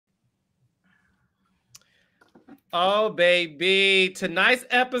Oh, baby. Tonight's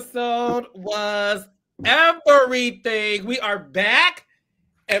episode was everything. We are back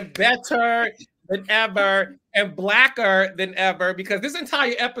and better than ever and blacker than ever because this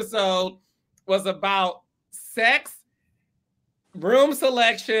entire episode was about sex, room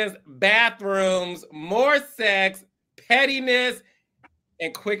selections, bathrooms, more sex, pettiness,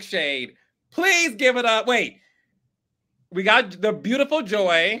 and quick shade. Please give it up. Wait, we got the beautiful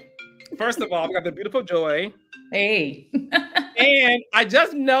Joy. First of all, we got the beautiful Joy. Hey. And I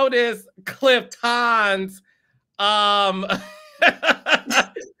just noticed Clifton's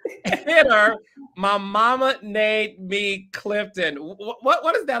hitter. My mama named me Clifton.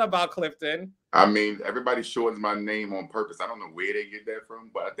 What is that about, Clifton? I mean, everybody shortens my name on purpose. I don't know where they get that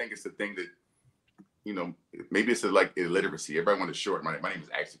from, but I think it's the thing that, you know, maybe it's like illiteracy. Everybody wants to shorten my name. My name is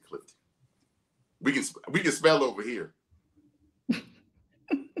actually Clifton. We can spell over here.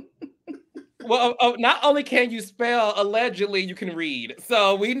 Well, not only can you spell, allegedly you can read.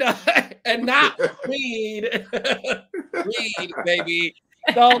 So we know, and not read, read, baby.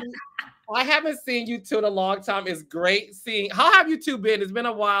 So I haven't seen you two in a long time. It's great seeing. How have you two been? It's been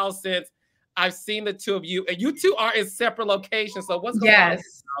a while since I've seen the two of you, and you two are in separate locations. So what's going on?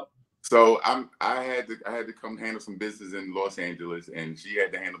 So I had to come handle some business in Los Angeles, and she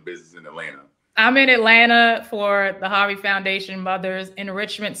had to handle business in Atlanta. I'm in Atlanta for the Harvey Foundation Mothers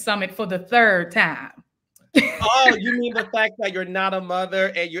Enrichment Summit for the third time. Oh, you mean the fact that you're not a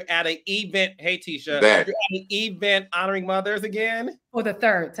mother and you're at an event? Hey, Tisha, you're at an event honoring mothers again for the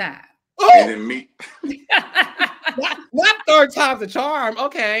third time. Oh! And then me. not third time's a charm.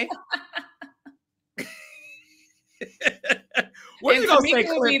 Okay. What are you gonna say,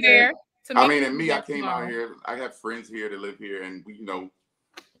 Clifton? There. I mean, and me, I came out here. I have friends here that live here, and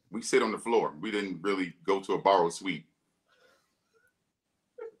we sit on the floor. We didn't really go to a borrowed suite.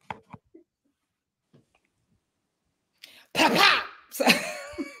 Pop, pop.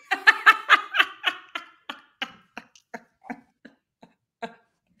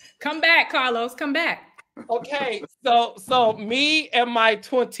 Come back, Carlos. Come back. Okay, so me and my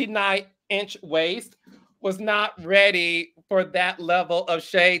 29-inch waist was not ready for that level of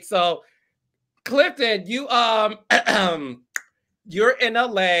shade. So, Clifton, you you're in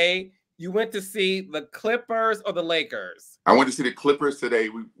LA. You went to see the Clippers or the Lakers? I went to see the Clippers today.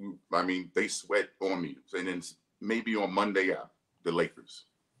 I mean, they sweat on me. And then maybe on Monday, the Lakers.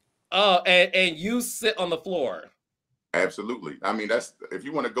 Oh, and you sit on the floor. Absolutely. I mean, if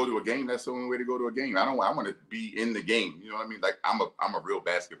you want to go to a game, that's the only way to go to a game. I want to be in the game. You know what I mean? Like I'm a real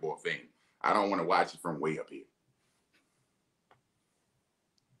basketball fan. I don't want to watch it from way up here.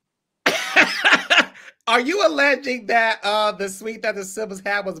 Are you alleging that the suite that the Silvers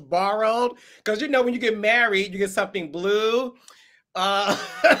had was borrowed? Because you know when you get married, you get something blue,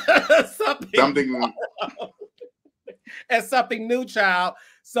 something and something new, child.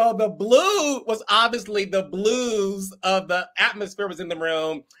 So the blue was obviously the blues of the atmosphere was in the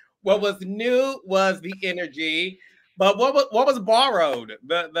room. What was new was the energy. But what was borrowed?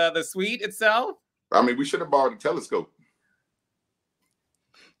 The suite itself? I mean, we should have borrowed a telescope.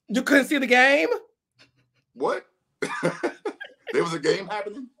 You couldn't see the game? What? There was a game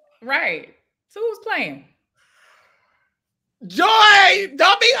happening? Right. So who was playing? Joy,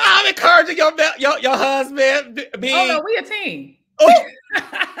 don't be encouraging your husband. Oh no, we a team. Oh.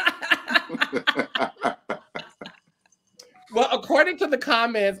 Well, according to the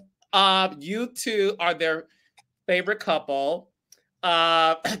comments, you two are their favorite couple.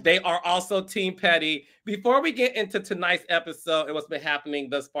 They are also Team Petty. Before we get into tonight's episode and what's been happening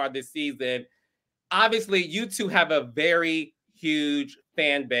thus far this season, obviously you two have a very huge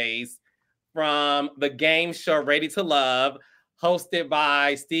fan base from the game show Ready to Love, hosted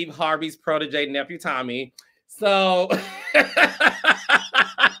by Steve Harvey's protege nephew Tommy. So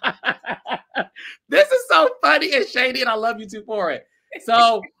this is so funny and shady, and I love you two for it.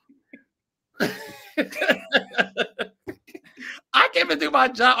 So I can't even do my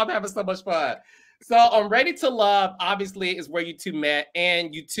job. I'm having so much fun. So on Ready to Love, obviously, is where you two met,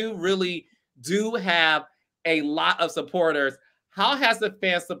 and you two really do have a lot of supporters. How has the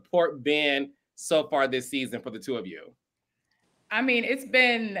fan support been so far this season for the two of you? I mean, it's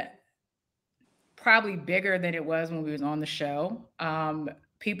been probably bigger than it was when we was on the show.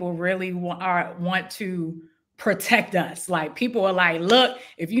 People really want to protect us. Like people are like, look,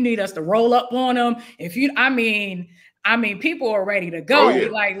 if you need us to roll up on them, I mean, people are ready to go. Oh, yeah.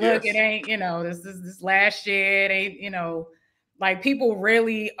 Like, look, It ain't, this last year, it ain't, like people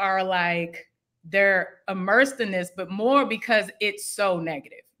really are like, they're immersed in this, but more because it's so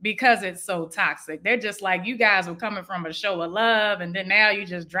negative, because it's so toxic. They're just like, you guys were coming from a show of love, and then now you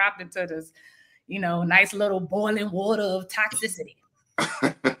just dropped into this, nice little boiling water of toxicity.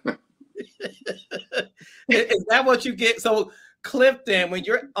 Is that what you get? So Clifton, when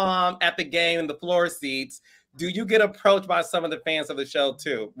you're at the game in the floor seats, do you get approached by some of the fans of the show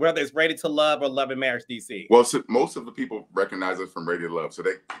too, whether it's Ready to Love or Love and Marriage DC? Well, so most of the people recognize us from Ready to Love, so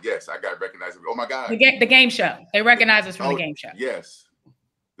yes, I got recognized. Oh my God, the game show. They recognize us from the game show. Yes,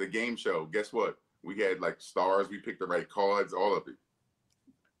 the game show. Guess what? We had like stars. We picked the right cards. All of it.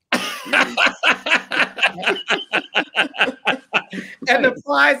 And the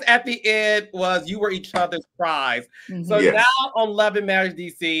prize at the end was you were each other's prize. So now on Love and Marriage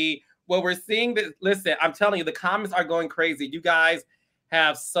DC, what we're seeing that, listen, I'm telling you, the comments are going crazy. You guys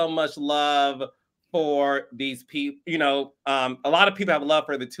have so much love for these people. A lot of people have love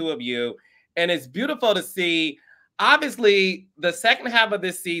for the two of you. And it's beautiful to see. Obviously, the second half of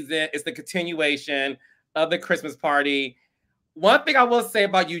this season is the continuation of the Christmas party. One thing I will say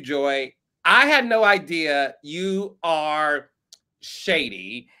about you, Joi, I had no idea you are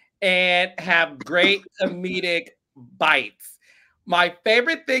shady and have great comedic bites. My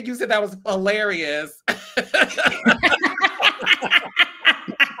favorite thing you said that was hilarious.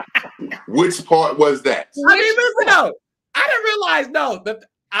 Which part was that? I mean, listen, no, I didn't realize,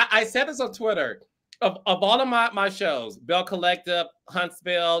 I said this on Twitter. Of all of my shows, Bell Collective,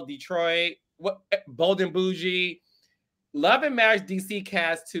 Huntsville, Detroit, Bold and Bougie, Love and Marriage DC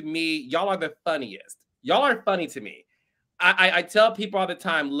cast, to me, y'all are the funniest. Y'all are funny to me. I tell people all the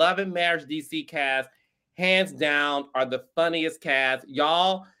time, Love and Marriage DC cast, hands down, are the funniest cast.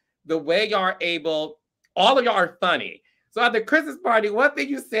 Y'all, the way y'all are able, all of y'all are funny. So at the Christmas party, one thing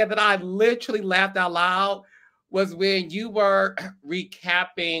you said that I literally laughed out loud was when you were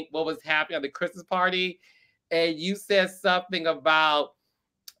recapping what was happening at the Christmas party, and you said something about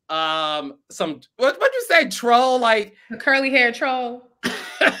what'd you say, troll, like the curly hair troll.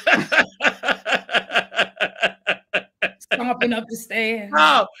 Stomping up the stairs.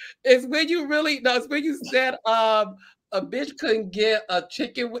 No, it's when you it's when you said a bitch couldn't get a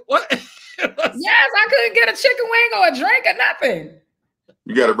chicken. What? Yes, I couldn't get a chicken wing or a drink or nothing.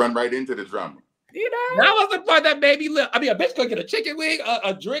 You got to run right into the drama. That was the part that made me live. I mean, a bitch couldn't get a chicken wing,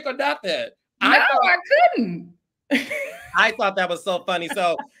 a drink, or nothing. I couldn't. I thought that was so funny.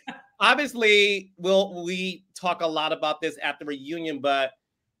 So obviously, we talk a lot about this at the reunion, but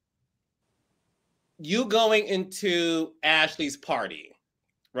you going into Ashley's party,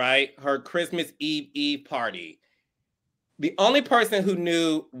 right? Her Christmas Eve party. The only person who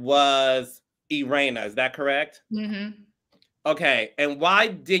knew was Irena. Is that correct? Mm-hmm. Okay. And why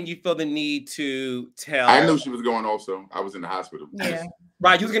didn't you feel the need to tell? I knew she was going also. I was in the hospital. Yeah.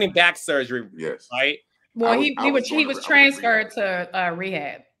 Right. You was getting back surgery. Yes. Right. Well, he was transferred to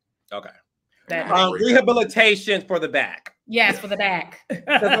rehab. Okay. Rehabilitation for the back. Yes, for the back.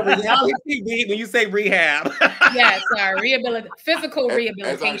 Reality TV, when you say rehab. Yes, physical rehabilitation.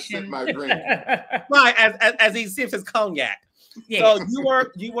 As I sip my drink. Right, as he sips his cognac. Yeah. So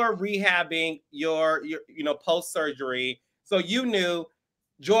you were rehabbing your post surgery. So you knew,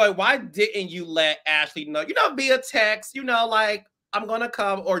 Joi, why didn't you let Ashley know? Via text, like, I'm gonna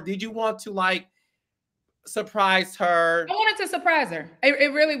come, or did you want to surprise her? I wanted to surprise her.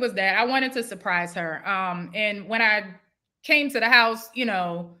 It really was that. I wanted to surprise her. And when I came to the house, you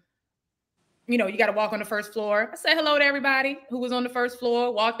got to walk on the first floor. I said hello to everybody who was on the first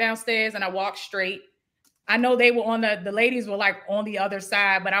floor, walked downstairs, and I walked straight. I know they were on the ladies were on the other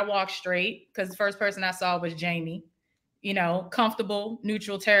side, but I walked straight because the first person I saw was Jamie, comfortable,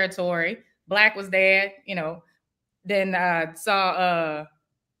 neutral territory. Black was there, then I saw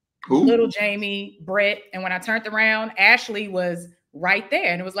little Jamie, Brett. And when I turned around, Ashley was right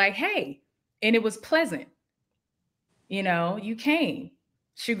there. And it was like, hey, and it was pleasant. You came.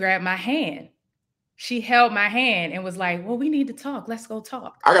 She grabbed my hand. She held my hand and was like, well, we need to talk. Let's go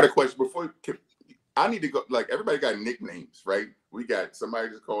talk. I got a question I need to go. Everybody got nicknames, right? We got somebody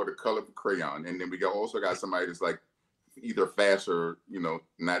that's called the colorful crayon. And then we also got somebody that's either fast or,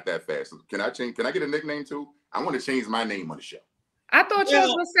 not that fast. Can I get a nickname too? I want to change my name on the show. I thought yours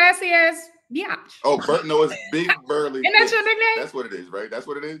was Sassy as Biatch. Oh, no, it's Big Burly. And that's your nickname? That's what it is, right? That's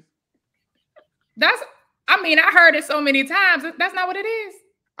what it is? I heard it so many times. That's not what it is.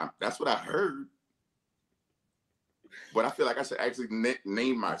 That's what I heard. But I feel like I should actually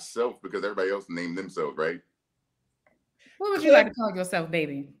name myself because everybody else named themselves, right? What would you like to call yourself,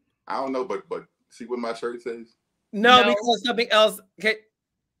 baby? I don't know, but see what my shirt says? No, because something else. Okay.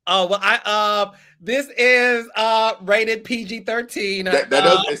 Oh, well, this is rated PG-13. That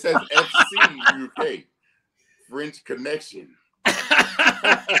does, it says FC UK, French Connection.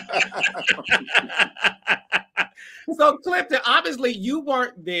 So, Clifton, obviously you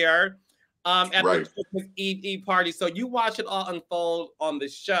weren't there. at the Christmas Eve party. So you watch it all unfold on the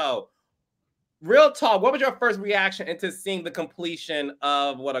show. Real talk, what was your first reaction into seeing the completion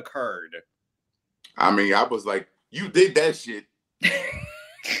of what occurred? I mean, I was like, you did that shit.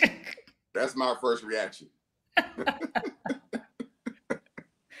 That's my first reaction.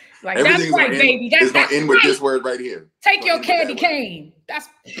 Like, that's right, baby. That's gonna end with this word right here. Take your candy cane. That's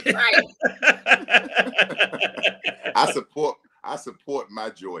right. I support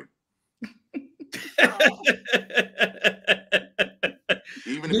my joy.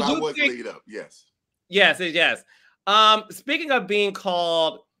 Even if I was laid up, yes. Yes. Speaking of being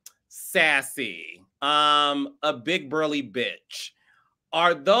called sassy, a big burly bitch,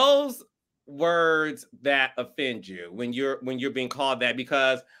 are those words that offend you when you're being called that?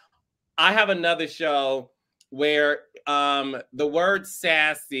 Because I have another show where the word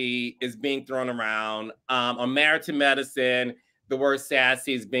sassy is being thrown around. On Married to Medicine, the word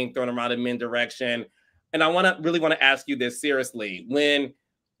sassy is being thrown around in men direction. And I really want to ask you this seriously. When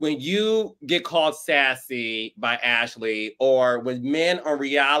you get called sassy by Ashley, or when men on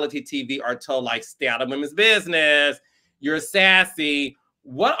reality TV are told, like, stay out of women's business, you're sassy,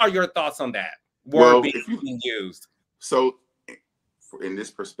 what are your thoughts on that word being used? So in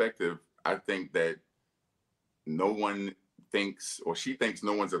this perspective, I think that no one thinks, or she thinks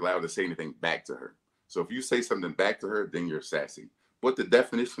no one's allowed to say anything back to her. So if you say something back to her, then you're sassy. But the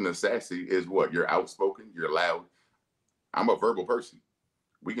definition of sassy is what? You're outspoken, you're loud. I'm a verbal person.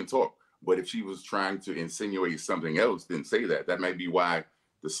 We can talk. But if she was trying to insinuate something else, then say that. That might be why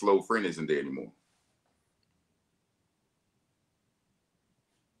the slow friend isn't there anymore.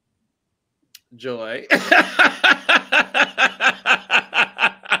 Joy.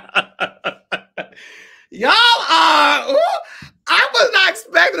 Y'all are, I was not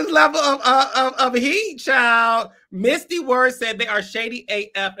expecting this level of heat, child. Misty Word said they are shady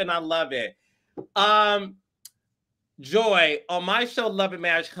AF, and I love it. Joy, on my show, Love and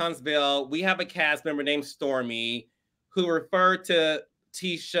Marriage Huntsville, we have a cast member named Stormy who referred to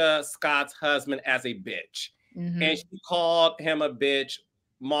Tisha Scott's husband as a bitch. Mm-hmm. And she called him a bitch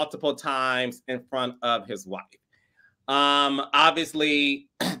multiple times in front of his wife. Obviously,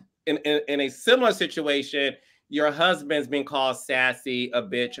 in a similar situation, your husband's been called sassy, a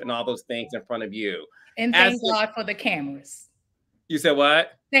bitch, and all those things in front of you. And thank God for the cameras. You said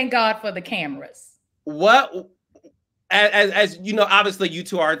what? Thank God for the cameras. What, as you know, obviously you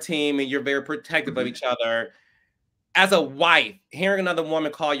two are a team and you're very protective of each other. As a wife, hearing another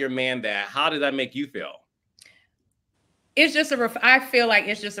woman call your man that, how did that make you feel? It's just I feel like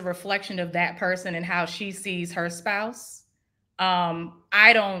it's just a reflection of that person and how she sees her spouse.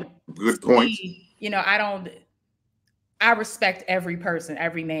 I don't. Good point. I respect every person,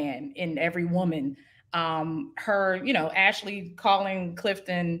 every man, and every woman. Ashley calling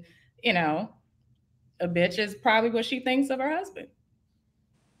Clifton, a bitch is probably what she thinks of her husband.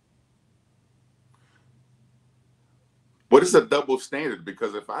 But it's a double standard,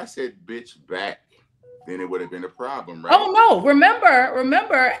 because if I said bitch back, then it would have been a problem, right? Oh no!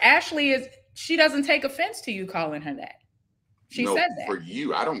 Remember, Ashley she doesn't take offense to you calling her that. She said that. For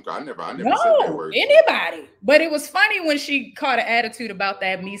you, I never said that word. Anybody. But it was funny when she caught an attitude about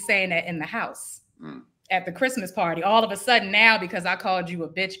that, me saying that in the house at the Christmas party. All of a sudden now, because I called you a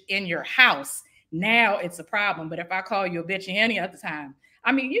bitch in your house, now it's a problem. But if I call you a bitch any other time,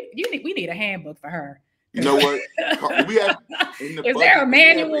 I mean, we need a handbook for her. You know what? Is there a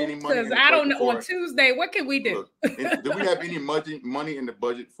manual? Because I don't know. On Tuesday, what can we do? Do we have any money in the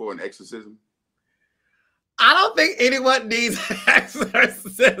budget for an exorcism? I don't think anyone needs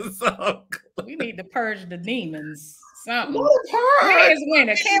exorcism. We need to purge the demons. Something. Purge? Hands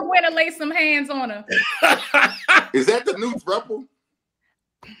winner. Can't winner lay some hands on her. Is that the new throuple?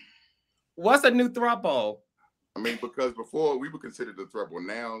 What's a new throuple? I mean, because before we were considered a throuple.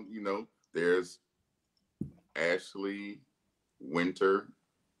 Now, there's Ashley, Winter,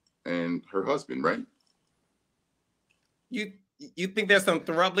 and her husband, right? You think there's some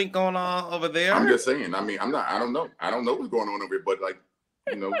throubling going on over there? I'm just saying. I mean, I don't know. I don't know what's going on over here, but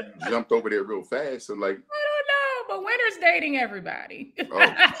you jumped over there real fast. So I don't know, but Winter's dating everybody.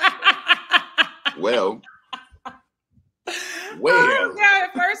 Oh. Well. Oh, God,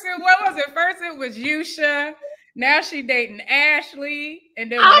 what was it? First it was Yusha. Now she dating Ashley,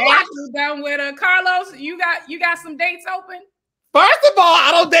 and then when Ashley done with her, Carlos, you got some dates open? First of all,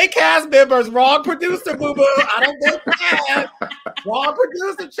 I don't date cast members. Wrong producer, boo-boo. I don't date cast. Wrong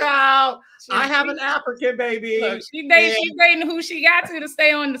producer, child. I have an African baby. Look, she's dating who she got to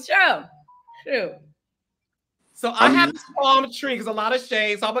stay on the show. Shoot. So I have this palm tree because a lot of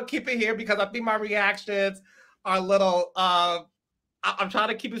shade. So I'm gonna keep it here because I think my reactions are a little I'm trying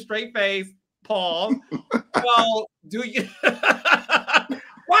to keep a straight face. Pause. So, do you?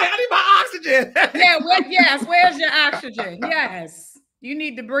 Why? I need my oxygen. Yeah. Yes. Where's your oxygen? Yes. You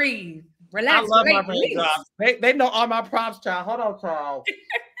need to breathe. Relax. I love my Release. raindrops. They know all my props, child. Hold on, child.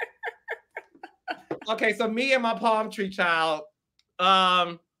 Okay, so me and my palm tree child.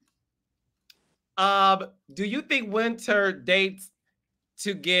 Do you think Winter dates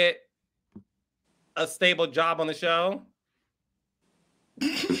to get a stable job on the show?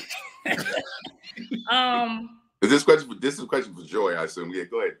 Is this a question for Joy, I assume? Yeah,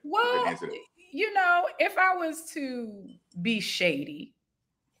 go ahead. Well, go ahead and answer that. You know, if I was to be shady,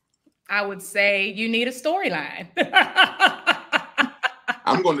 I would say you need a storyline.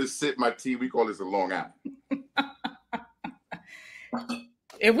 I'm going to sip my tea. We call this a Long Island.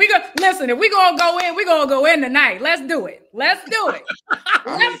 If we gonna go in, we're gonna go in tonight. Let's do it. Let's do it.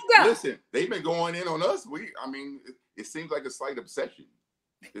 Let's go. Listen, they've been going in on us. It seems like a slight obsession.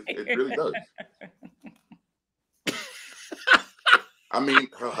 It really does. I mean,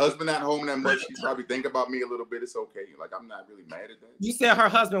 her husband not home that much. She probably think about me a little bit. It's okay. Like, I'm not really mad at that. You said her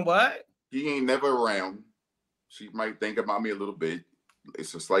husband what? He ain't never around. She might think about me a little bit.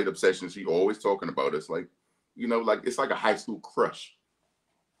 It's a slight obsession. She always talking about us. Like, you know, like it's like a high school crush.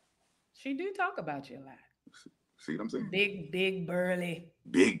 She do talk about you a lot. See what I'm saying? Big burly.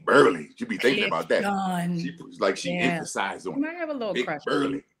 Big burly. She be thinking about that. She Yeah. emphasized on You might have a little big crush.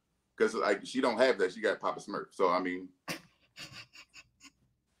 burly. Because like she don't have that. She got Papa Smurf. So I mean.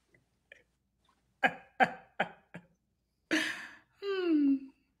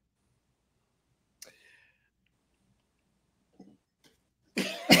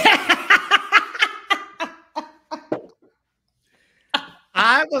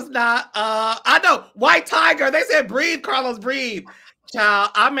 I was not. I know. White Tiger. They said breathe, Carlos, breathe.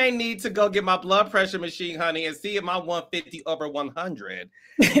 Child, I may need to go get my blood pressure machine, honey, and see if my 150 over 100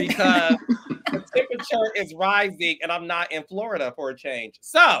 because the temperature is rising and I'm not in Florida for a change.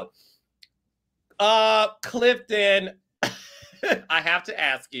 So, Clifton, I have to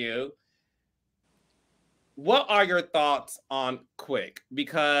ask you, what are your thoughts on Quick?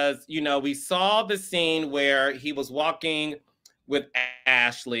 Because, you know, we saw the scene where he was walking with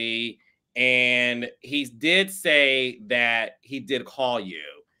Ashley, and he did say that he did call you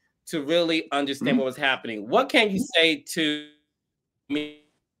to really understand what was happening. What can you say to me,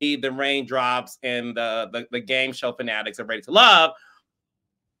 the raindrops and the game show fanatics of Ready to Love?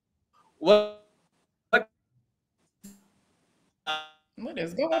 What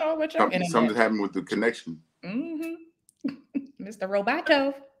is going on with your internet? Something happened with the connection. Mr.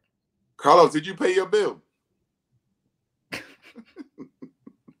 Roboto. Carlos, did you pay your bill?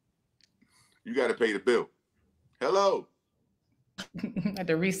 You got to pay the bill. Hello. I had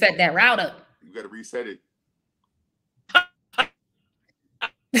to reset that router. You got to reset it.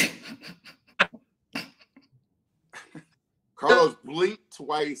 Carlos, blink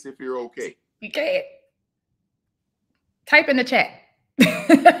twice if you're okay. You can't. Type in the chat.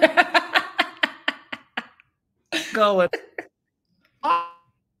 go with?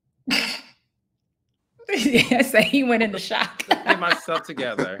 Yeah, so he went in the shop. Get myself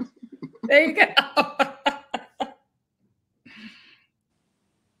together. There you go.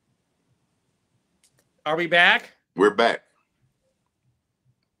 Are we back? We're back.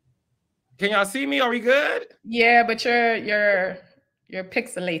 Can y'all see me? Are we good? Yeah, but you're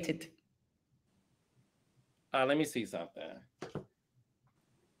pixelated. Let me see something.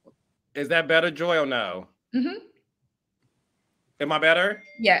 Is that better, Joy, or no? Am I better?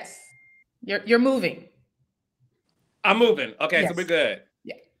 Yes. You're moving. I'm moving. Okay, yes. So we're good.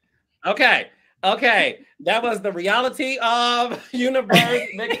 Yeah. Okay. That was the reality of universe.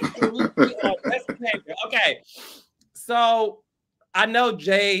 Okay. So I know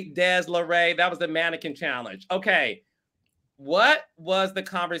Jay, Des, Lorraine, that was the mannequin challenge. Okay. What was the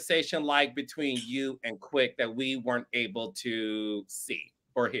conversation like between you and Quick that we weren't able to see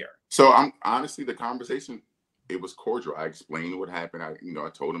or hear? So I'm honestly, the conversation, it was cordial. I explained what happened. I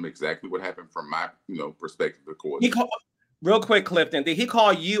told him exactly what happened from my, perspective, of course. Real quick, Clifton, did he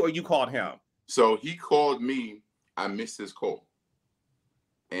call you or you called him? So he called me. I missed his call.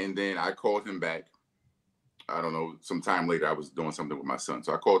 And then I called him back. I don't know, sometime later, I was doing something with my son.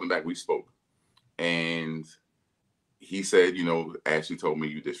 So I called him back. We spoke. And he said, Ashley told me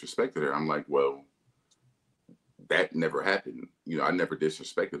you disrespected her. I'm like, well, that never happened. I never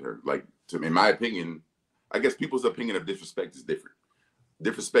disrespected her. Like, in my opinion, I guess people's opinion of disrespect is different.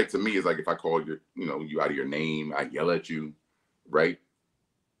 Disrespect to me is like if I call you, you out of your name, I yell at you, right?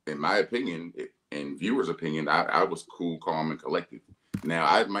 In my opinion, and viewers' opinion, I was cool, calm, and collected. Now,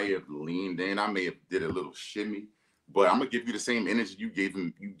 I may have leaned in, I may have did a little shimmy, but I'm gonna give you the same energy you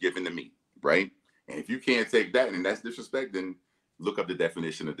given to me, right? And if you can't take that and that's disrespect, then look up the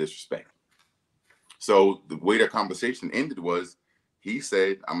definition of disrespect. So the way the conversation ended was he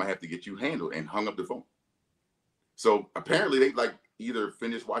said, I'm gonna have to get you handled, and hung up the phone. So apparently they like either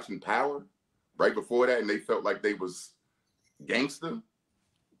finished watching Power right before that and they felt like they was gangster.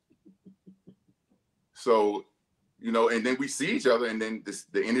 So, you know, and then we see each other and then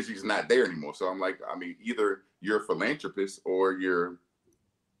the energy's not there anymore. So I'm like, I mean, either you're a philanthropist or you're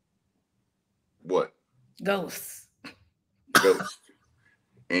what? Ghost. Ghost.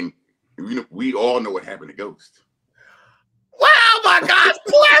 And you know, we all know what happened to Ghost. Wow, my gosh,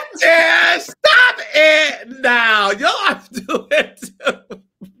 Clifton, stop it now. Y'all are doing too.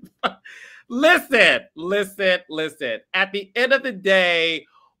 Listen. At the end of the day,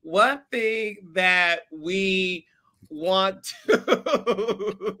 one thing that we want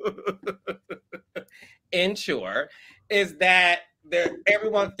to ensure is that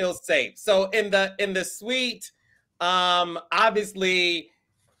everyone feels safe. So in the suite, obviously,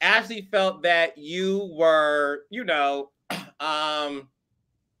 Ashley felt that you were, you know,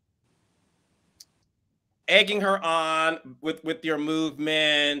 egging her on with your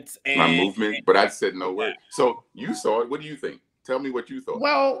movement and my movement, but I said no word. So you saw it. What do you think? Tell me what you thought.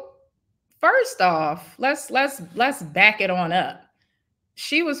 Well, first off, let's back it on up.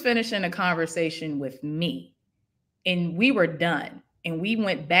 She was finishing a conversation with me, and we were done, and we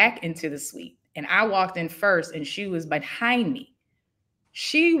went back into the suite, and I walked in first, and she was behind me.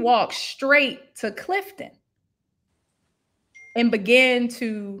 She walked straight to Clifton and began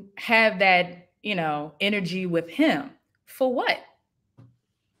to have that, you know, energy with him. For what?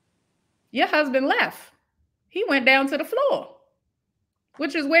 Your husband left. He went down to the floor,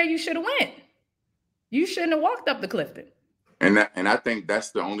 which is where you should have went. You shouldn't have walked up to Clifton. And I think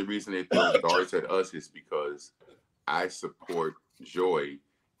that's the only reason they throw darts at us is because I support Joy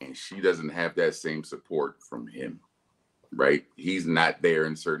and she doesn't have that same support from him, right? He's not there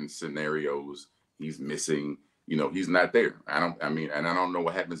in certain scenarios. He's missing, you know, he's not there. I don't know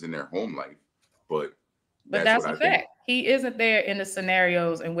what happens in their home life, but that's a fact. He isn't there in the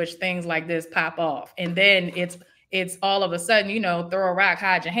scenarios in which things like this pop off. And then it's all of a sudden, you know, throw a rock,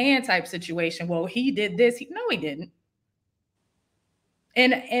 hide your hand type situation. Well, he did this. No, he didn't.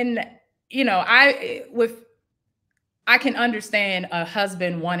 And you know, I can understand a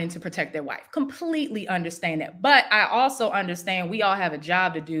husband wanting to protect their wife. Completely understand that. But I also understand we all have a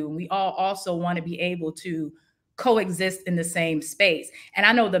job to do. And we all also want to be able to coexist in the same space. And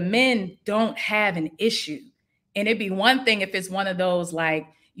I know the men don't have an issue. And it'd be one thing if it's one of those like,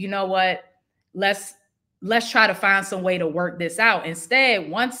 you know what, let's try to find some way to work this out.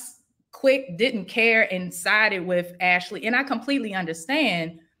 Instead, once Quick didn't care and sided with Ashley, and I completely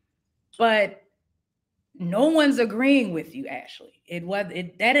understand, but no one's agreeing with you, Ashley. That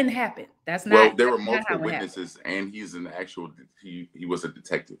didn't happen. That's not. Well, there were multiple witnesses, and he's an actual. He was a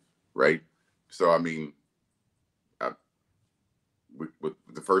detective, right? So I mean, with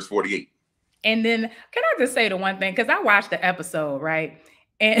the first 48. And then, can I just say the one thing? Because I watched the episode, right?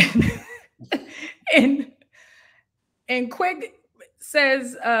 And and Quick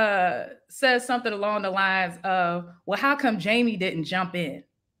says something along the lines of, well, how come Jamie didn't jump in?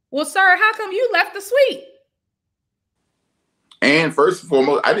 Well, sir, how come you left the suite? And first and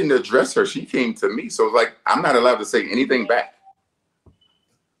foremost, I didn't address her. She came to me. So like, I'm not allowed to say anything back.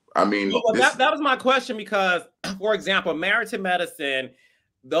 I mean, well, that was my question because, for example, Married to Medicine,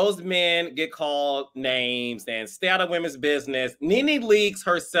 those men get called names and stay out of women's business. Nene Leakes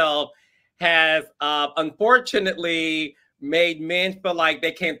herself has unfortunately made men feel like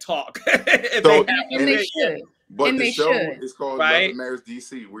they can't talk. And they should. But and the show is called Love and Marriage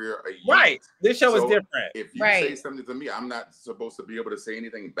DC. We're a youth. Right. This show is different. If you say something to me, I'm not supposed to be able to say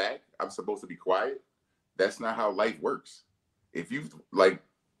anything back. I'm supposed to be quiet. That's not how life works. If you like,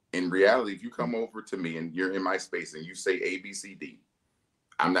 in reality, if you come over to me and you're in my space and you say A, B, C, D,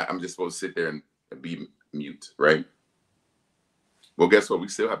 I'm just supposed to sit there and be mute, right? Well, guess what? We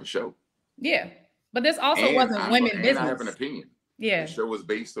still have a show. Yeah. But this also wasn't women business. I have an opinion. Yeah. The show was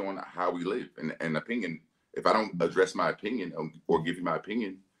based on how we live and opinion. If I don't address my opinion or give you my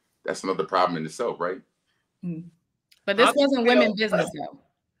opinion, that's another problem in itself, right? But this wasn't women's business, though.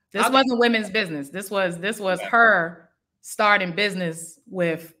 This wasn't women's business. This was her starting business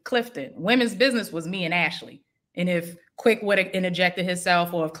with Clifton. Women's business was me and Ashley. And if Quick would have interjected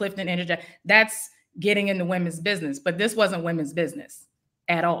himself or if Clifton interjected, that's getting into women's business. But this wasn't women's business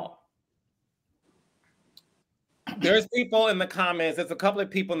at all. There's people in the comments. There's a couple of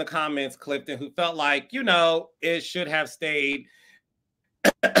people in the comments, Clifton, who felt like, you know, it should have stayed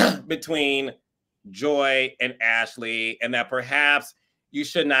between Joi and Ashley, and that perhaps you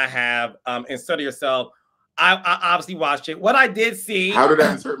should not have inserted yourself. I obviously watched it. What I did see. How did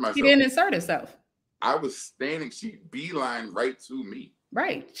I insert myself? He didn't insert himself. I was standing. She beeline right to me.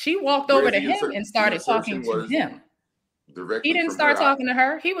 Right. She walked over to him and started talking to him. He didn't start talking to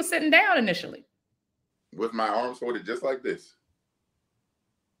her. He was sitting down initially. With my arms folded just like this.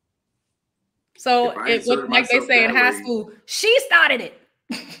 So it was like they say in high school, she started it.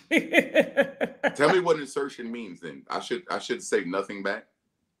 Tell me what insertion means then. I should say nothing back.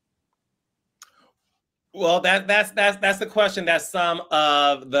 Well, that's the question that some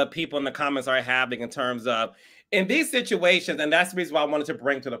of the people in the comments are having in terms of in these situations, and that's the reason why I wanted to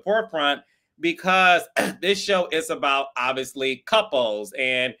bring to the forefront, because this show is about obviously couples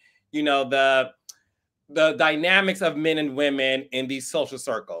and the dynamics of men and women in these social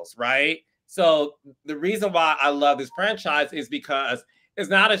circles, right? So the reason why I love this franchise is because it's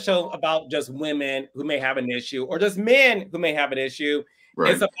not a show about just women who may have an issue or just men who may have an issue.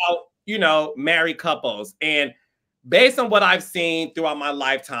 Right. It's about, married couples. And based on what I've seen throughout my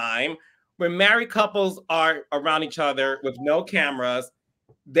lifetime, when married couples are around each other with no cameras,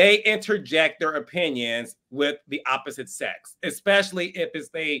 they interject their opinions with the opposite sex, especially if it's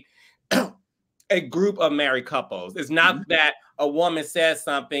a group of married couples. It's not that a woman says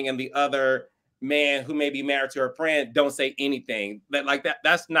something and the other man who may be married to her friend don't say anything.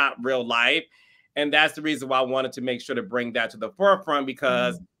 That's not real life. And that's the reason why I wanted to make sure to bring that to the forefront,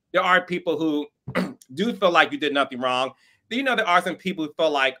 because there are people who do feel like you did nothing wrong. There are some people who feel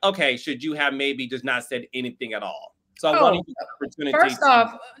like, okay, should you have maybe just not said anything at all? So I want to use the opportunity. First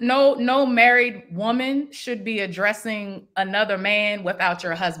off, no married woman should be addressing another man without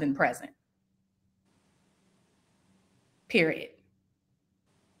your husband present. Period.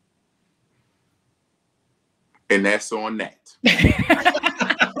 And that's on that.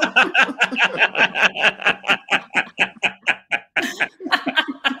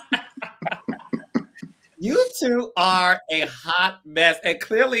 You two are a hot mess, and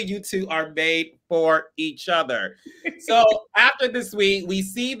clearly you two are made for each other. So after this week, we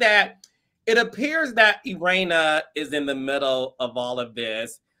see that it appears that Irena is in the middle of all of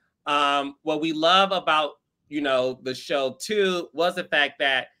this. What we love about the show too was the fact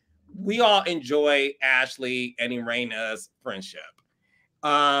that we all enjoy Ashley and Irena's friendship.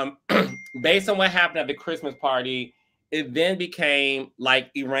 Based on what happened at the Christmas party, it then became like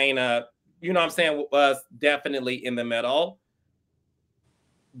Irena, was definitely in the middle.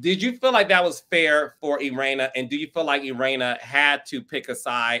 Did you feel like that was fair for Irena? And do you feel like Irena had to pick a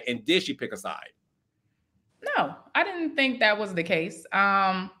side? And did she pick a side? No, I didn't think that was the case.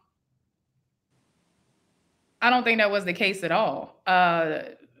 I don't think that was the case at all.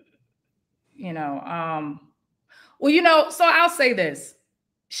 So I'll say this.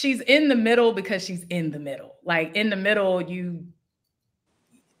 She's in the middle because she's in the middle. Like in the middle,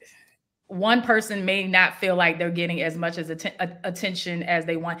 one person may not feel like they're getting as much as attention as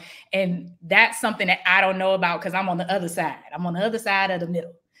they want. And that's something that I don't know about because I'm on the other side. I'm on the other side of the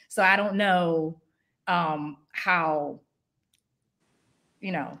middle. So I don't know how,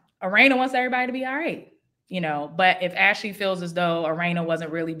 Irena wants everybody to be all right. But if Ashley feels as though Irena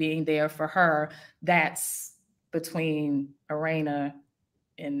wasn't really being there for her, that's between Irena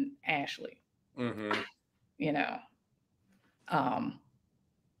and Ashley. Mm-hmm.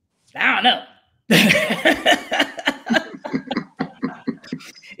 I don't know.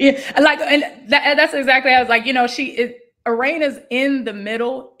 That's exactly. I was like, Irena's in the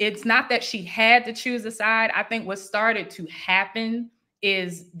middle. It's not that she had to choose a side. I think what started to happen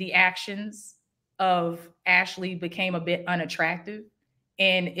is the actions of Ashley became a bit unattractive.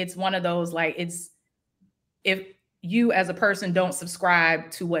 And it's one of those, if you as a person don't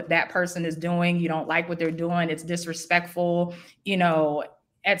subscribe to what that person is doing, you don't like what they're doing, it's disrespectful,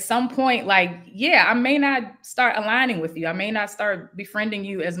 at some point, I may not start aligning with you. I may not start befriending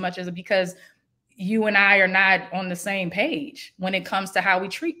you as much because you and I are not on the same page when it comes to how we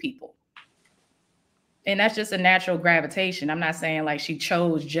treat people. And that's just a natural gravitation. I'm not saying she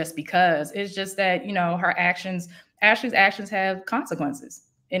chose just because. It's just that, her actions, Ashley's actions have consequences.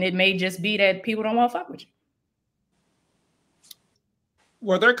 And it may just be that people don't want to fuck with you.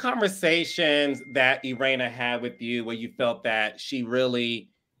 Were there conversations that Irena had with you where you felt that she really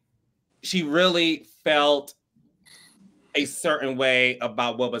felt a certain way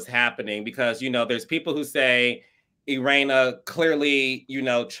about what was happening? Because, there's people who say Irena clearly,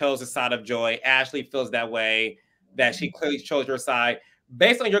 chose the side of Joi. Ashley feels that way, that she clearly chose your side.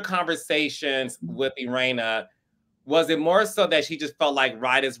 Based on your conversations with Irena, was it more so that she just felt like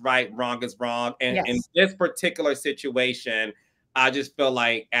right is right, wrong is wrong? And yes, in this particular situation, I just feel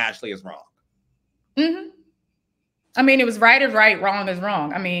like Ashley is wrong. Mm-hmm. I mean, it was right is right, wrong is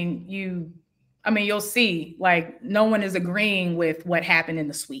wrong. I mean, you'll see, like, no one is agreeing with what happened in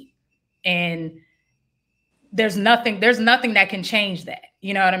the suite. And there's nothing that can change that.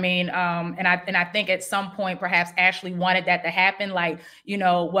 You know what I mean? And I think at some point, perhaps Ashley wanted that to happen. Like,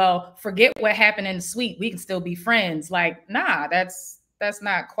 well, forget what happened in the suite. We can still be friends. Like, nah, that's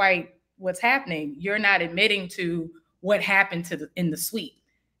not quite what's happening. You're not admitting to what happened in the suite.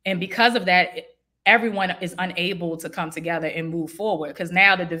 And because of that, everyone is unable to come together and move forward, because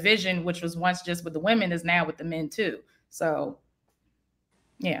now the division, which was once just with the women, is now with the men too. So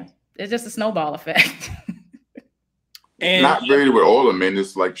yeah, it's just a snowball effect. And not really with all the men.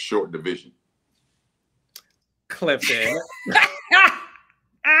 It's like short division. Clifton.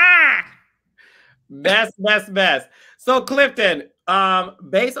 Best. So Clifton,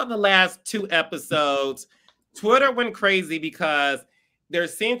 based on the last 2 episodes, Twitter went crazy because there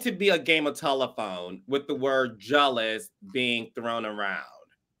seemed to be a game of telephone with the word jealous being thrown around,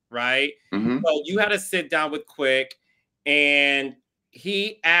 right? Mm-hmm. So you had to sit down with Quick, and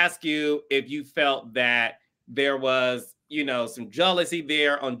he asked you if you felt that there was, some jealousy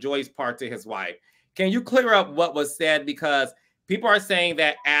there on Joy's part to his wife. Can you clear up what was said? Because people are saying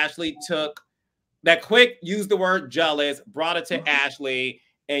that Quick used the word jealous, brought it to Ashley,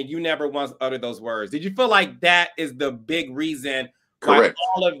 and you never once uttered those words. Did you feel like that is the big reason Correct.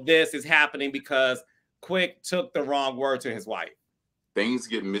 why all of this is happening, because Quick took the wrong word to his wife? Things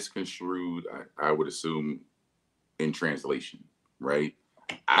get misconstrued, I would assume, in translation, right?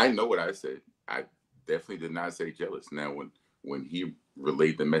 I know what I said. I definitely did not say jealous. Now, when he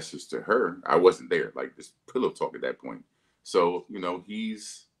relayed the message to her, I wasn't there. Like, this pillow talk at that point. So,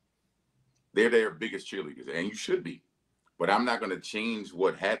 they're their biggest cheerleaders, and you should be. But I'm not going to change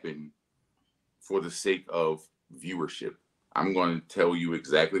what happened for the sake of viewership. I'm going to tell you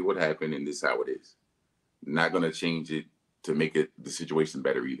exactly what happened, and this is how it is. Not going to change it to make the situation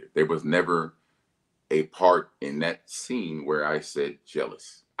better either. There was never a part in that scene where I said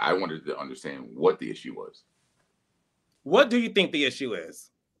jealous. I wanted to understand what the issue was. What do you think the issue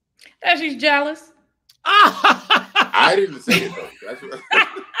is? That she's jealous. I didn't say it, though. That's what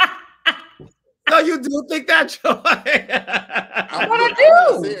No, you do think that, Joy? I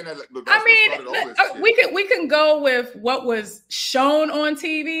do. I mean, we can go with what was shown on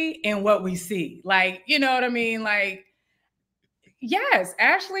TV and what we see. Like, you know what I mean? Like, yes,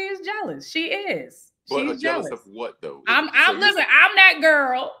 Ashley is jealous. She is. But jealous of what, though? I'm that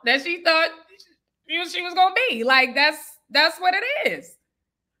girl that she thought she was gonna be. Like, that's what it is.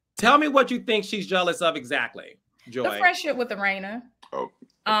 Tell me what you think she's jealous of exactly, Joy. The friendship with Arena. Oh.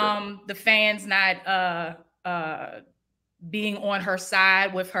 Okay. The fans not being on her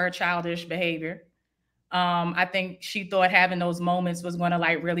side with her childish behavior. I think she thought having those moments was going to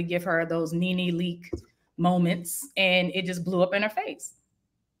like really give her those Nene Leak moments, and it just blew up in her face.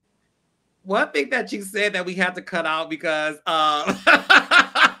 One thing that you said that we had to cut out because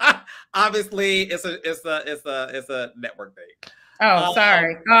obviously it's a network thing. Oh,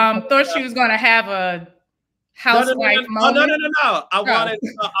 sorry. Thought she was going to have a housewife moment. No. I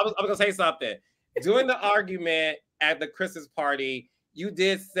was gonna say something. During the argument at the Christmas party, you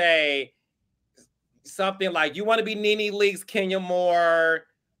did say something like you want to be Nene Leakes, Kenya Moore.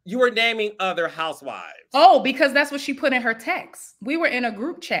 You were naming other housewives. Oh, because that's what she put in her text. We were in a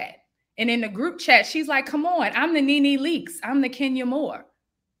group chat, and in the group chat, she's like, "Come on, I'm the Nene Leakes. I'm the Kenya Moore."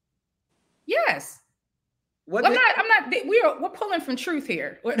 Yes. I'm not. We're pulling from truth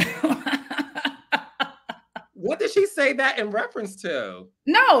here. What did she say that in reference to?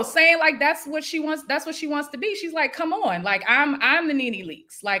 No, saying like that's what she wants. That's what she wants to be. She's like, come on, like I'm the Nene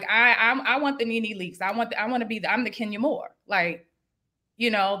Leakes. Like I want the Nene Leakes. I want to be I'm the Kenya Moore. Like,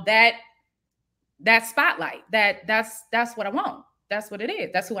 that spotlight. That's what I want. That's what it is.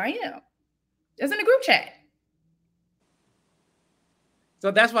 That's who I am. It's in a group chat.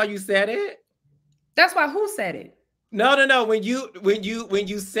 So that's why you said it? That's why who said it? No. When you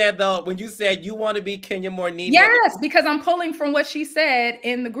said you want to be Kenya Moore, Nene. Yes, because I'm pulling from what she said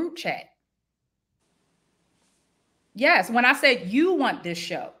in the group chat. Yes, when I said you want this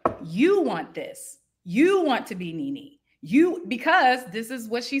show, you want this, you want to be Nene, because this is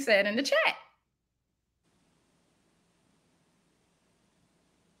what she said in the chat.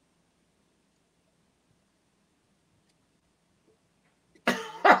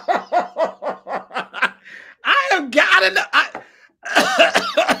 I have got enough.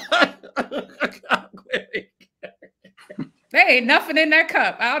 There ain't nothing in that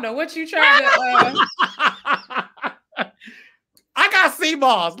cup. I don't know what you trying to. I got sea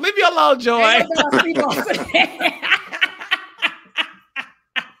balls. Leave me alone, Joy.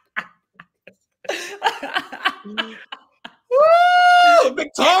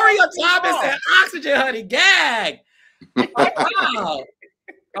 Thomas said oxygen, honey, gag. Oh, wow.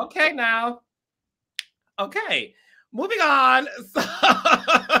 Okay, now. Okay, moving on. So,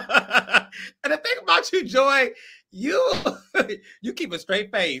 and the thing about you, Joy, you keep a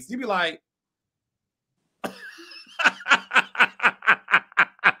straight face. You be like,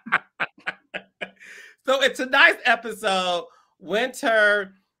 so in tonight's episode,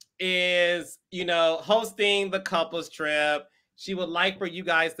 Winter is, hosting the couples trip. She would like for you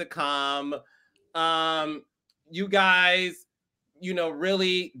guys to come. You guys,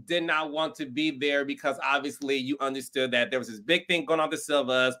 really did not want to be there because obviously you understood that there was this big thing going on with the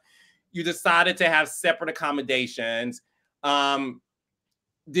Silvas. You decided to have separate accommodations.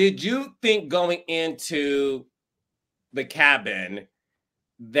 Did you think going into the cabin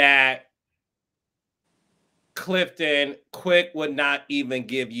that Clifton Quick would not even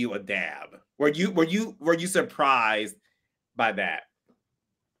give you a dab? Were you surprised by that?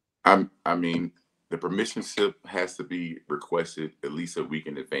 I mean, the permission slip has to be requested at least a week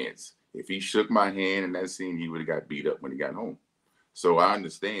in advance. If he shook my hand in that scene, he would have got beat up when he got home. So I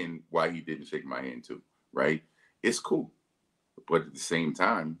understand why he didn't shake my hand too, right? It's cool. But at the same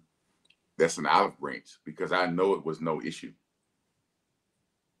time, that's an olive branch because I know it was no issue.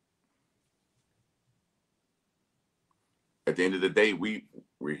 At the end of the day,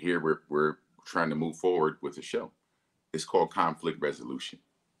 we're here, we're trying to move forward with the show. It's called conflict resolution.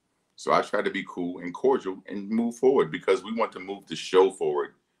 So I try to be cool and cordial and move forward because we want to move the show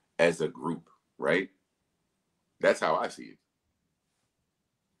forward as a group, right? That's how I see it.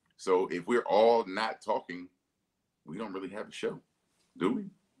 So if we're all not talking, we don't really have a show, do we?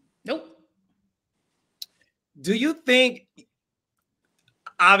 Nope. Do you think,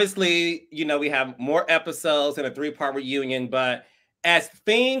 obviously, we have more episodes in a 3-part reunion, but as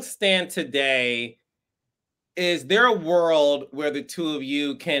things stand today, is there a world where the two of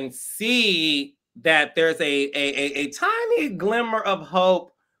you can see that there's a tiny glimmer of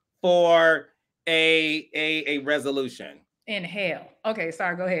hope for a resolution? In hell. Okay,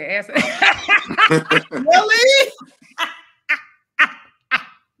 sorry, go ahead. Answer. Really?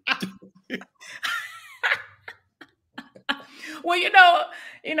 Well,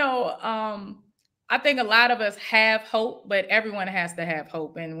 I think a lot of us have hope, but everyone has to have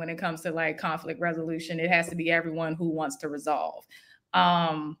hope. And when it comes to like conflict resolution, it has to be everyone who wants to resolve.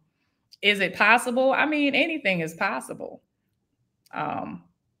 Is it possible? I mean, anything is possible.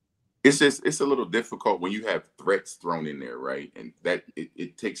 It's a little difficult when you have threats thrown in there, right? And that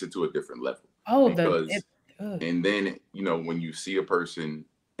it takes it to a different level. Oh, and then, when you see a person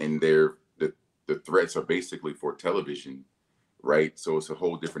and the threats are basically for television, right? So it's a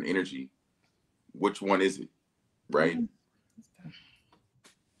whole different energy. Which one is it, right?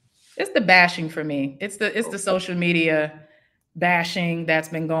 It's the bashing for me. It's the social media bashing that's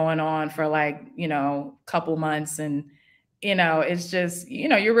been going on for like, couple months. And, it's just,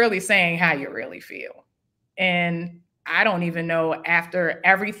 you're really saying how you really feel. And I don't even know after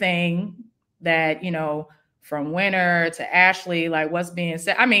everything that, from Winter to Ashley, like what's being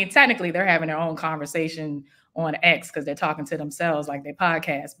said. I mean, technically they're having their own conversation on X because they're talking to themselves like they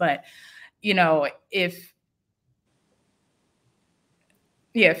podcast. But, fix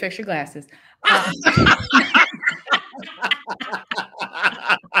your glasses.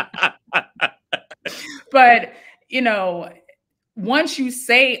 But, once you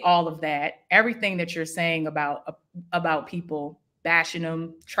say all of that, everything that you're saying about people, bashing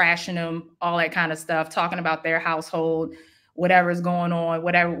them, trashing them, all that kind of stuff, talking about their household, whatever's going on,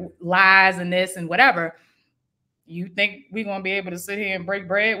 whatever lies and this and whatever, you think we're going to be able to sit here and break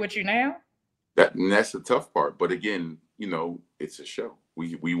bread with you now? That's the tough part. But again, it's a show.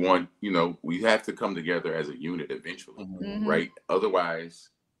 We want, we have to come together as a unit eventually, right? Otherwise,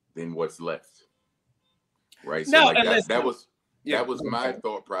 then what's left? Right. So that was my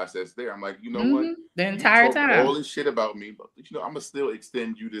thought process there. I'm like, you know what? The entire time. All this shit about me, but I'm gonna still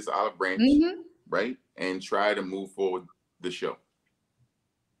extend you this olive branch, right? And try to move forward the show.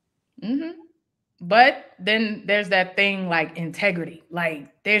 But then there's that thing like integrity.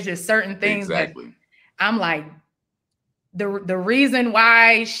 Like there's just certain things that I'm like, the reason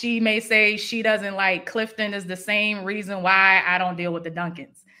why she may say she doesn't like Clifton is the same reason why I don't deal with the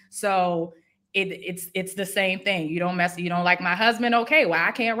Duncans. So it's the same thing. You don't like my husband. Okay, well,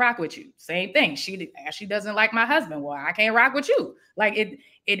 I can't rock with you. Same thing. She doesn't like my husband. Well, I can't rock with you. Like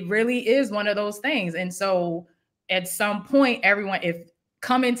it really is one of those things. And so at some point, everyone, if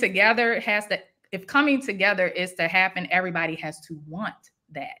coming together is to happen, everybody has to want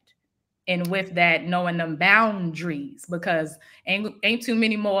that. And with that, knowing them boundaries, because ain't too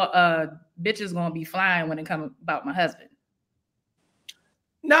many more bitches gonna be flying when it comes about my husband.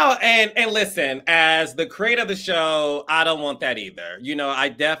 No, and listen, as the creator of the show, I don't want that either. You know, I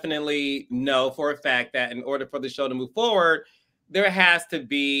definitely know for a fact that in order for the show to move forward, there has to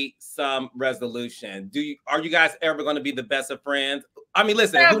be some resolution. Are you guys ever going to be the best of friends? I mean,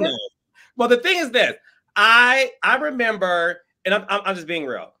 listen, who knows? Well, the thing is this: I remember, and I'm just being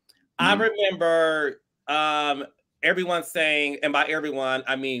real. I remember everyone saying, and by everyone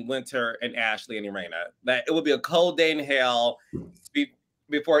I mean Winter and Ashley and Irena, that it would be a cold day in hell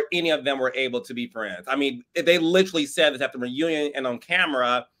before any of them were able to be friends. I mean, they literally said this at the reunion and on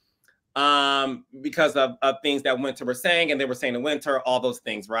camera because of things that Winter were saying, and they were saying to Winter, all those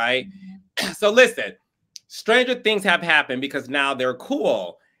things, right? So listen, stranger things have happened because now they're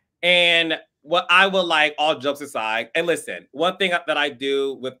cool. And what I would like, all jokes aside, and listen, one thing that I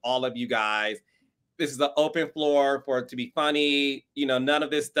do with all of you guys, this is an open floor for it to be funny. You know, none of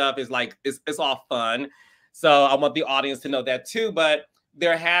this stuff is like, it's all fun. So I want the audience to know that too, but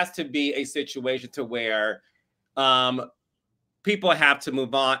there has to be a situation to where people have to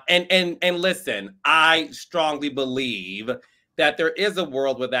move on. And listen, I strongly believe that there is a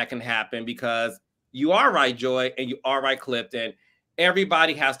world where that can happen, because you are right, Joy, and you are right, Clifton.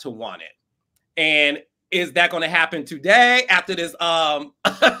 Everybody has to want it. And is that going to happen today after this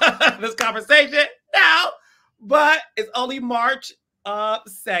this conversation? No, but it's only March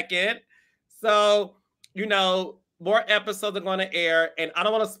 2nd. So, you know, more episodes are going to air, and I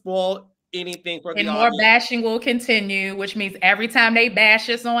don't want to spoil anything for the audience. And more bashing will continue, which means every time they bash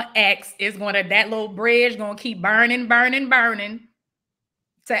us on X, it's going to, that little bridge going to keep burning, burning, burning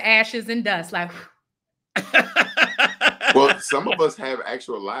to ashes and dust. Like, well, some of us have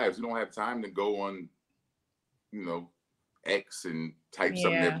actual lives. We don't have time to go on, you know, X and type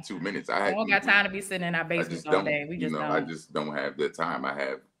something every 2 minutes. I don't got time to be sitting in our basement all day. We just don't. I just don't have the time. I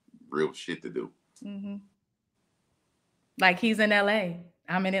have real shit to do. Like, he's in LA.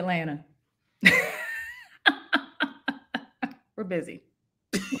 I'm in Atlanta. We're busy.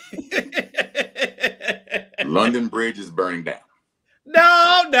 London Bridge is burning down.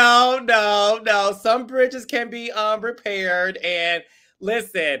 No. Some bridges can be repaired. And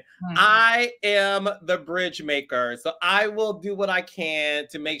listen, I am the bridge maker. So I will do what I can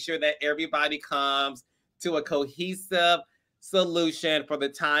to make sure that everybody comes to a cohesive solution for the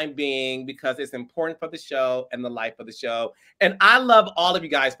time being, because it's important for the show and the life of the show. And I love all of you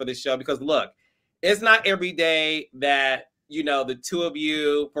guys for the show, because look, it's not every day that, you know, the two of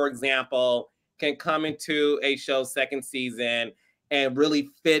you, for example, can come into a show's second season and really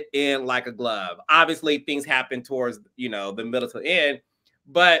fit in like a glove. Obviously, things happen towards, you know, the middle to the end,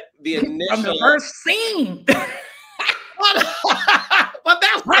 but the initial from the first scene. Well,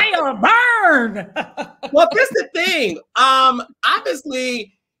 that's fire burn. Well, this is the thing.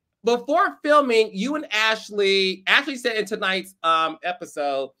 Obviously, before filming, you and Ashley said in tonight's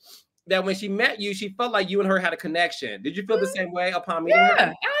episode that when she met you, she felt like you and her had a connection. Did you feel the same way upon meeting her? Yeah, I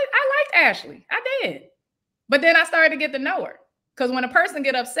liked Ashley. I did. But then I started to get to know her. Because when a person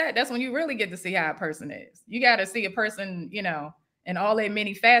get upset, that's when you really get to see how a person is. You got to see a person, you know, in all their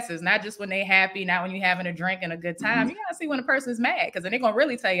many facets, not just when they happy, not when you're having a drink and a good time. You got to see when a person's mad, because then they're going to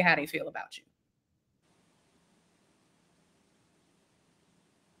really tell you how they feel about you.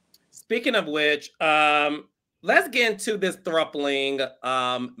 Speaking of which, let's get into this thruppling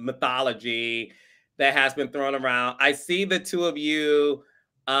mythology that has been thrown around. I see the two of you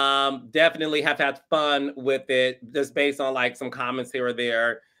definitely have had fun with it, just based on like some comments here or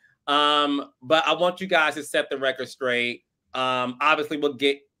there. But I want you guys to set the record straight. Obviously, we'll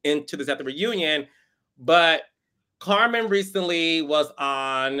get into this at the reunion, but Carmen recently was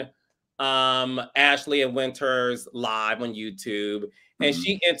on Ashley and Winter's live on YouTube, and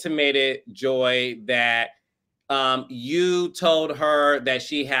she intimated, Joy, that you told her that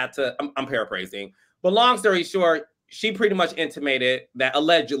she had to, I'm paraphrasing, but long story short, she pretty much intimated that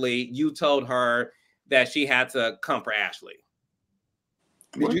allegedly you told her that she had to come for Ashley.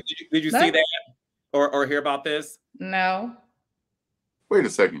 Did you see that or hear about this? No. Wait a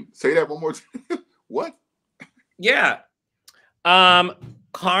second. Say that one more time. What? Yeah.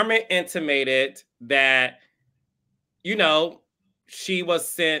 Carmen intimated that, you know, she was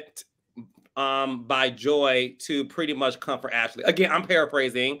sent by Joy to pretty much come for Ashley. Again, I'm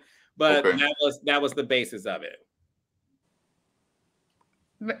paraphrasing, but that was the basis of it.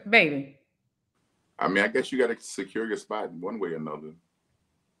 Baby. I mean, I guess you got to secure your spot in one way or another.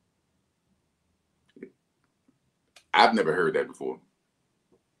 I've never heard that before.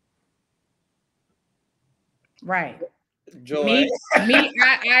 Right. Joy.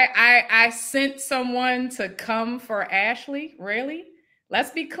 I sent someone to come for Ashley. Really?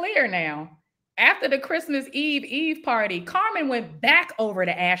 Let's be clear now. after the Christmas Eve party, Carmen went back over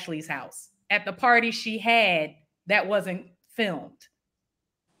to Ashley's house at the party she had that wasn't filmed.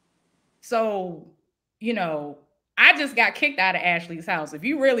 So, you know, I just got kicked out of Ashley's house. If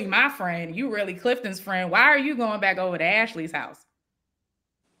you really my friend, you really Clifton's friend, why are you going back over to Ashley's house?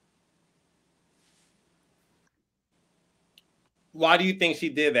 Why do you think she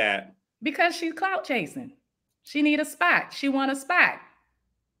did that? Because she's clout chasing. She need a spot. She want a spot.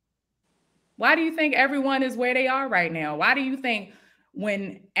 Why do you think everyone is where they are right now? Why do you think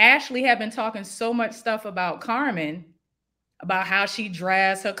when Ashley had been talking so much stuff about Carmen, about how she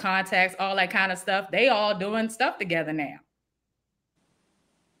dressed, her contacts, all that kind of stuff, they all doing stuff together now?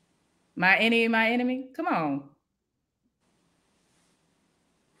 My enemy? Come on.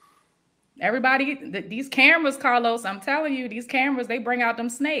 Everybody, these cameras, Carlos, I'm telling you, these cameras, they bring out them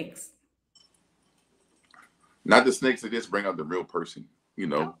snakes. Not the snakes, they just bring out the real person, you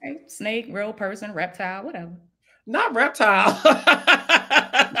know. Okay. Snake, real person, reptile, whatever. Not reptile.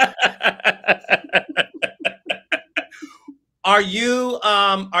 Are you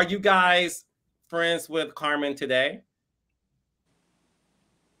guys friends with Carmen today?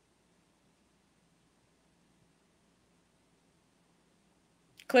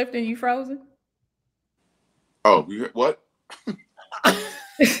 Clifton, you frozen? Oh, what?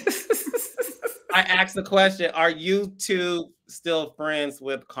 I asked the question, are you two still friends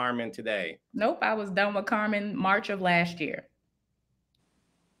with Carmen today? Nope, I was done with Carmen March of last year.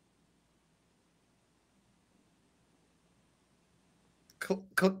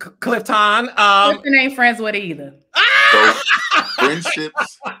 Clifton. Clifton ain't friends with either. So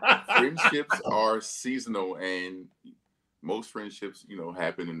friendships are seasonal, and most friendships, you know,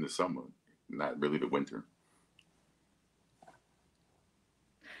 happen in the summer, not really the winter.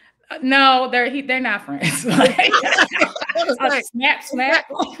 No, they're not friends. Like, snap. Is that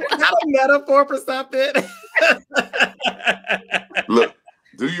a metaphor for something? Look,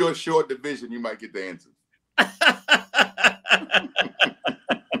 do your short division, you might get the answer.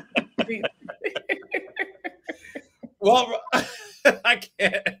 Well, I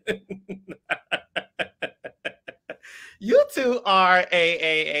can't. You two are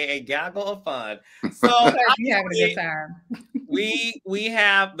a gaggle of fun. So you having a good time. we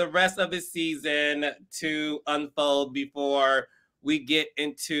have the rest of the season to unfold before we get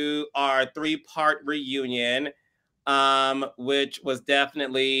into our 3-part reunion, which was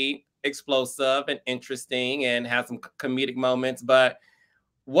definitely explosive and interesting and had some comedic moments. But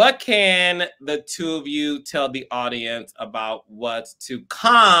what can the two of you tell the audience about what's to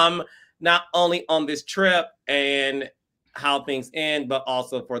come, not only on this trip and how things end, but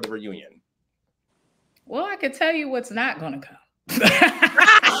also for the reunion? Well, I could tell you what's not going to come.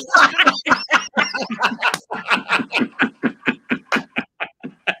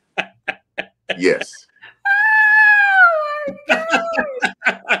 Yes. I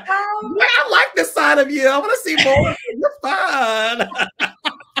like this side of you. I want to see more. You're fun.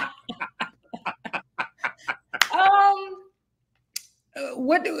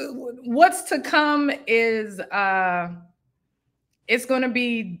 What's to come is it's going to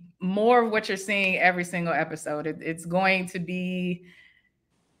be more of what you're seeing every single episode. It's going to be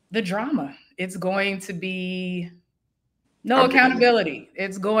the drama. It's going to be no accountability.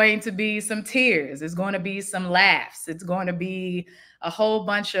 It's going to be some tears. It's going to be some laughs. It's going to be a whole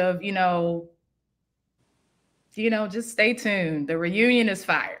bunch of, just stay tuned. The reunion is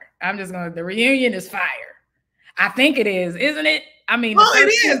fire. The reunion is fire. I think it is, isn't it? I mean,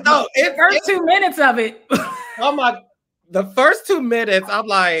 the first 2 minutes of it. Oh my, the first 2 minutes, I'm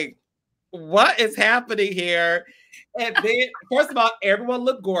like, what is happening here? And then, first of all, everyone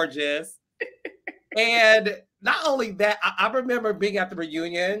looked gorgeous. And not only that, I remember being at the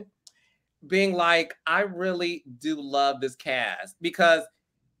reunion, being like, I really do love this cast because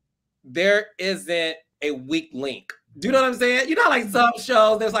there isn't a weak link. Do you know what I'm saying? You know, like some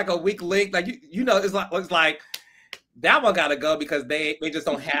shows, there's like a weak link. Like, it's like that one got to go because they just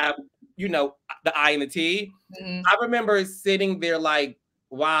don't have, the I and the T. Mm-hmm. I remember sitting there like,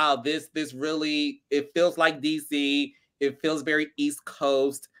 wow, this really, it feels like DC. It feels very East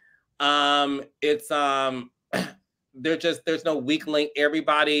Coast. It's there's no weak link.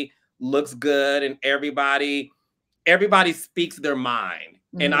 Everybody looks good and everybody speaks their mind.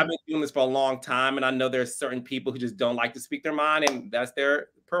 Mm-hmm. And I've been doing this for a long time, and I know there's certain people who just don't like to speak their mind, and that's their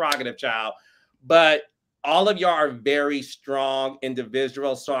prerogative, child. But all of y'all are very strong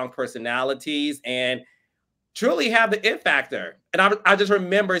individuals, strong personalities, and truly have the it factor. And I just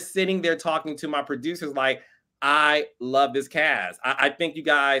remember sitting there talking to my producers like, I love this cast. I think you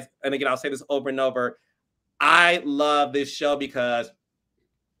guys, and again, I'll say this over and over, I love this show because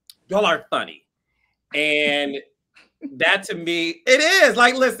y'all are funny. And that to me, it is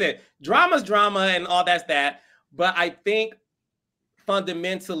like, listen, drama's drama and all that's that. But I think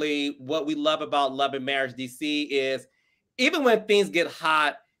fundamentally what we love about Love and Marriage DC is even when things get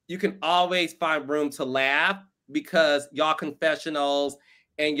hot, you can always find room to laugh because y'all confessionals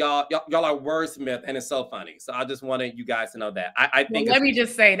and y'all are wordsmith, and it's so funny. So I just wanted you guys to know that. I think. Well, let me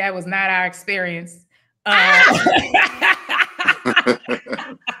just say that was not our experience.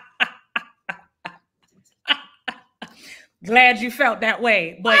 Glad you felt that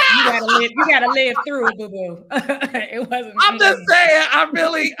way, but you gotta live through it, boo-boo. It wasn't. I'm just saying, I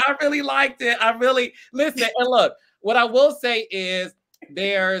really liked it. I really listen. And look, what I will say is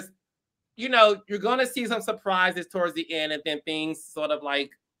there's, you're gonna see some surprises towards the end, and then things sort of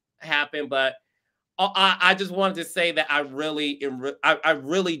like happen. But I just wanted to say that I really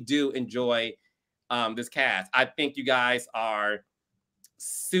do enjoy this cast. I think you guys are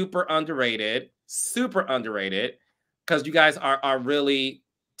super underrated. Because you guys are really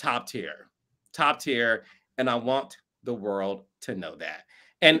top tier, and I want the world to know that.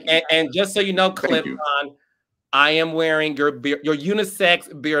 And just so you know, Clifton, I am wearing your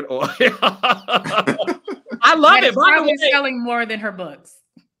unisex beard oil. I love it. Probably selling more than her books.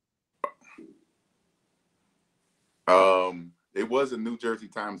 It was a New Jersey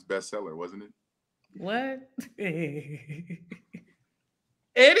Times bestseller, wasn't it? What?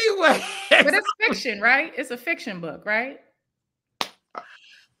 Anyway, but it's fiction, right? It's a fiction book, right?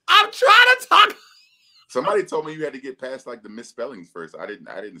 I'm trying to talk. Somebody told me you had to get past like the misspellings first. I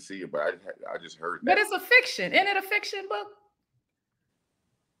didn't see it, but I just heard that. But it's a fiction. Isn't it a fiction book?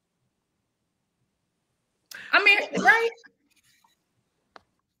 I mean, right?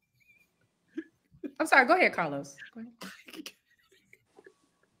 I'm sorry. Go ahead, Carlos. Go ahead.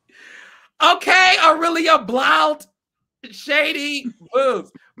 Okay, Aurelia Blount. Shady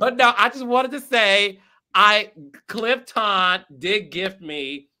moves. But no, I just wanted to say Clifton did gift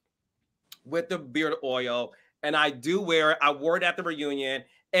me with the beard oil, and I do wear it. I wore it at the reunion,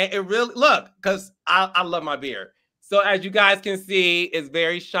 and it really because I love my beard. So as you guys can see, it's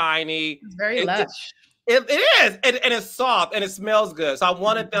very shiny. It's very lush. It is, and it's soft, and it smells good. So I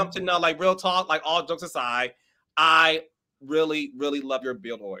wanted them to know, like, real talk, like all jokes aside, I really love your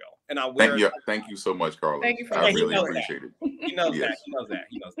beard oil. And I wear thank you so much, Carlos. Thank you for I really appreciate it. He knows that.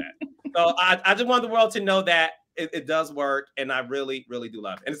 So I just want the world to know that it does work, and I really do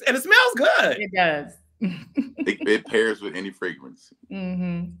love it. And it smells good. It does. It pairs with any fragrance.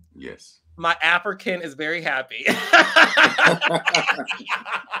 Mm-hmm. Yes. My African is very happy. On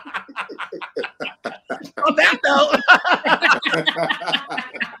that note.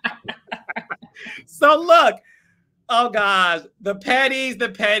 So look. Oh gosh, the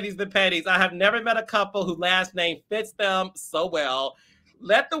petties. I have never met a couple whose last name fits them so well.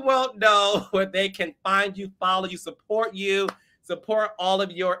 Let the world know where they can find you, follow you, support all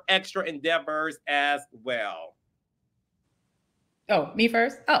of your extra endeavors as well. Oh, me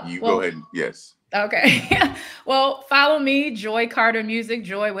first? Oh, you go ahead. Yes. Okay. Well, follow me, Joi Carter Music,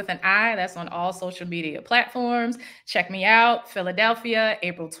 Joi with an I. That's on all social media platforms. Check me out, Philadelphia,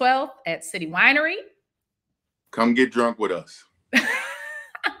 April 12th at City Winery. Come get drunk with us.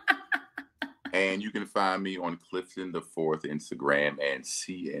 And you can find me on Clifton the 4th Instagram and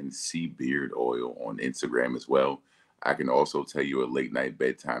CNC Beard Oil on Instagram as well. I can also tell you a late night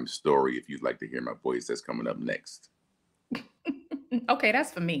bedtime story if you'd like to hear my voice. That's coming up next. Okay,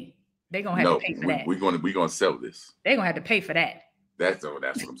 that's for me. They're gonna have to pay for that. We're gonna sell this. They're gonna have to pay for that. That's what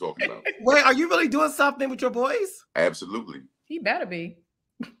I'm talking about. Wait, are you really doing something with your voice? Absolutely. He better be.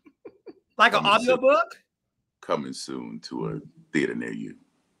 Like an audiobook? Coming soon to a theater near you.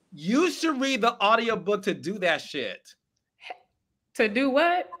 You should read the audiobook to do that shit. To do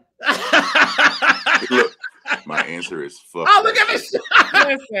what? Look, my answer is fuck. Oh, look at me.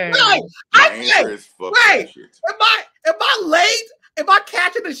 Listen. My answer is fuck. Wait, am I late? Am I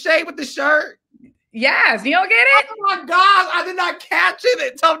catching the shade with the shirt? Yes, you don't get it? Oh my God, I did not catch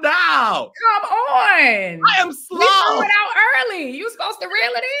it until now. Come on. I am slow. We threw it out early. You were supposed to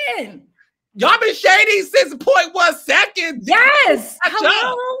reel it in. Y'all been shady since 0.1 seconds. Yes.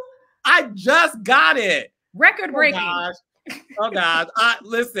 Hello. I just got it. Record breaking. Oh gosh.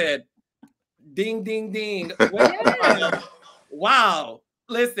 Listen. Ding, ding, ding. Wow.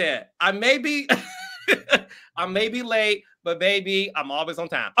 Listen, I may be late, but baby, I'm always on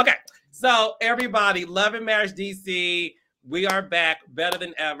time. Okay. So everybody, Love and Marriage DC, we are back better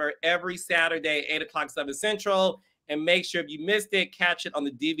than ever every Saturday, 8 o'clock, 7 Central. And make sure if you missed it, catch it on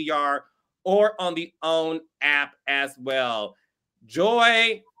the DVR or on the OWN app as well.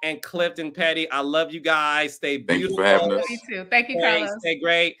 Joi and Clifton Petty, I love you guys. Stay beautiful. Thank you for having us. Me too. Thank you, Carlos. Stay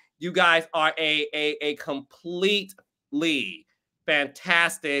great. You guys are a completely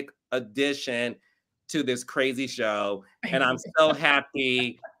fantastic addition to this crazy show. And I'm so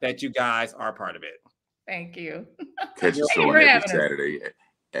happy that you guys are a part of it. Thank you. Catch us on every Saturday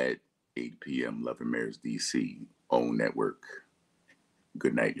at 8 p.m. Love and Marriage DC OWN network.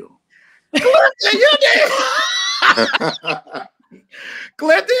 Good night, y'all. Clifton, you did.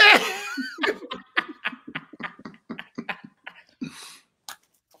 Clifton.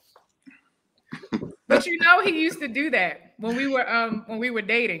 But you know, he used to do that when we were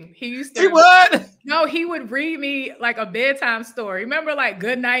dating. He used to. He would? No, he would read me like a bedtime story. Remember, like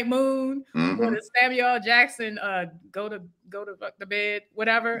Good Night Moon, or the Samuel L. Jackson, go to the bed,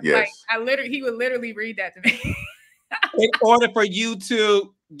 whatever. Yes. Like he would literally read that to me. In order for you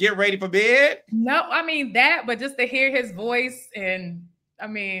to get ready for bed? No, I mean that, but just to hear his voice, and I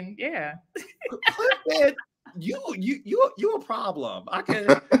mean, yeah. Clifton, you a problem. I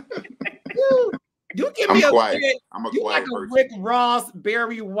can. You give me I'm a quiet like a person. Rick Ross,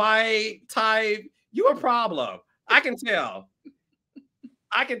 Barry White type. You a problem. I can tell.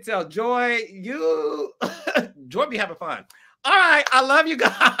 Joy, Joy be having fun. All right, I love you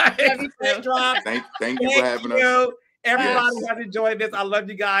guys. Love you too. Thank you for having us. Everybody has enjoyed this. I love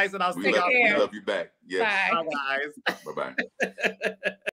you guys, and I'll see y'all. We love you back. Yes. Bye. Bye, guys. Bye-bye.